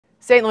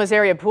St. Louis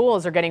area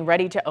pools are getting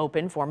ready to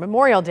open for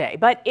Memorial Day,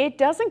 but it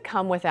doesn't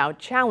come without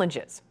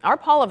challenges. Our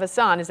Paula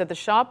Vassan is at the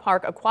Shaw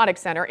Park Aquatic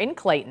Center in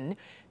Clayton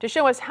to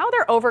show us how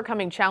they're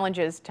overcoming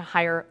challenges to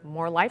hire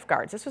more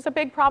lifeguards. This was a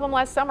big problem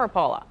last summer,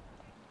 Paula.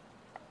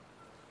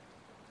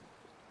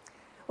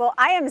 Well,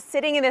 I am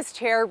sitting in this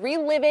chair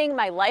reliving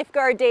my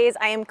lifeguard days.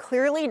 I am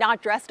clearly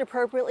not dressed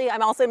appropriately.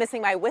 I'm also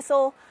missing my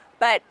whistle,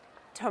 but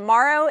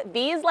tomorrow,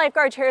 these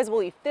lifeguard chairs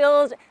will be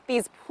filled,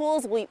 these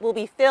pools will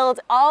be filled,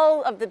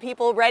 all of the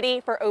people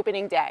ready for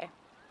opening day.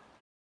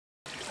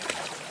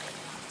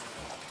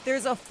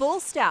 There's a full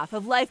staff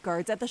of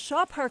lifeguards at the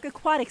Shaw Park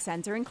Aquatic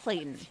Center in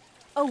Clayton.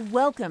 A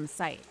welcome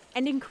sight,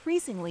 and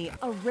increasingly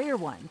a rare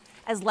one,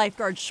 as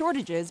lifeguard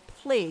shortages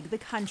plague the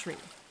country.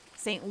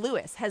 St.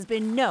 Louis has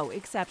been no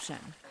exception.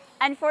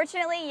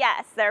 Unfortunately,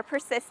 yes, they're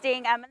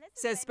persisting.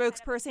 Says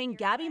spokesperson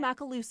Gabby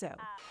Macaluso.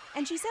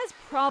 And she says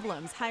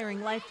problems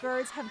hiring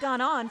lifeguards have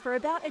gone on for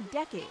about a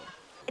decade.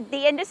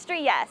 The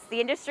industry, yes, the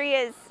industry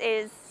is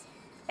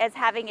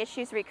having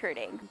issues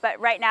recruiting. But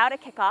right now, to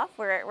kick off,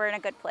 we're in a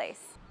good place.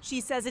 She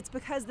says it's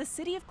because the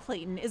city of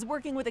Clayton is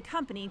working with a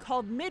company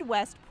called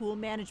Midwest Pool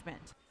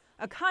Management,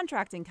 a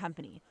contracting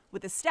company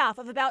with a staff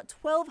of about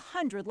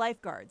 1,200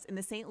 lifeguards in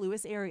the St.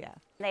 Louis area.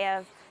 They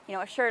have,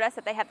 assured us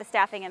that they have the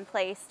staffing in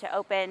place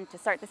to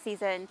start the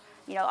season,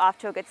 off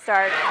to a good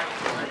start.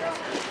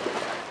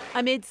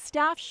 Amid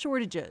staff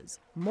shortages,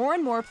 more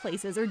and more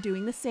places are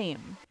doing the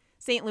same.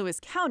 St. Louis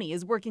County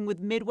is working with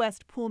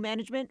Midwest Pool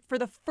Management for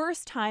the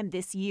first time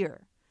this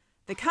year.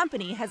 The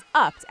company has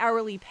upped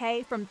hourly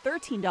pay from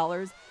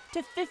 $13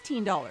 to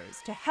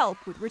 $15 to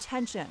help with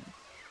retention,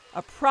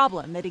 a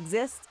problem that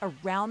exists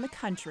around the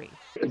country.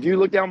 If you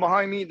look down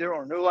behind me, there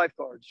are no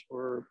lifeguards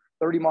for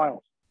 30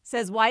 miles.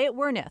 Says Wyatt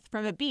Werneth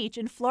from a beach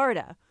in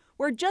Florida,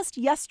 where just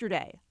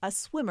yesterday a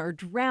swimmer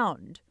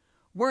drowned.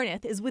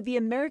 Werneth is with the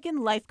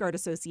American Lifeguard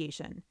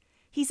Association.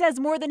 He says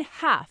more than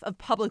half of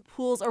public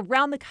pools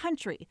around the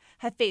country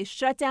have faced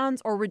shutdowns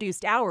or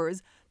reduced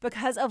hours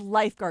because of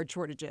lifeguard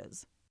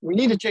shortages. We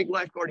need to take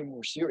lifeguarding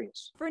more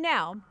serious. For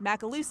now,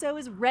 Macaluso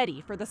is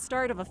ready for the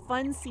start of a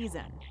fun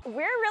season. We're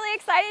really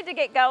excited to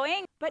get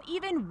going. But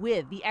even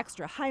with the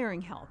extra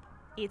hiring help,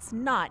 it's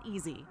not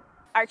easy.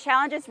 Our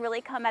challenges really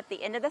come at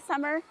the end of the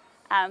summer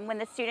when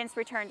the students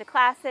return to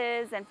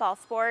classes and fall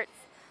sports,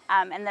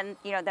 and then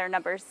their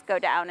numbers go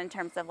down in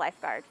terms of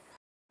lifeguard.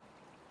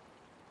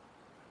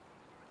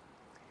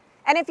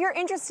 And if you're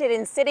interested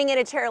in sitting in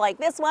a chair like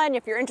this one,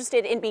 if you're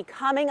interested in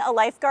becoming a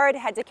lifeguard,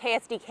 head to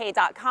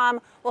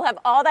ksdk.com. We'll have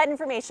all that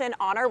information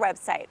on our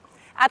website.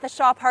 At the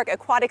Shaw Park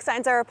Aquatic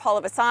Center,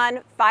 Paula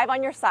Vassan, 5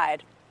 on your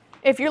side.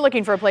 If you're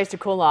looking for a place to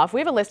cool off,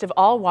 we have a list of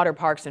all water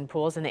parks and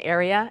pools in the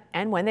area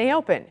and when they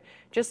open.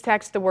 Just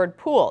text the word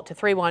pool to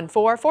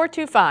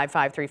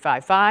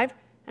 314-425-5355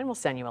 and we'll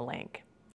send you a link.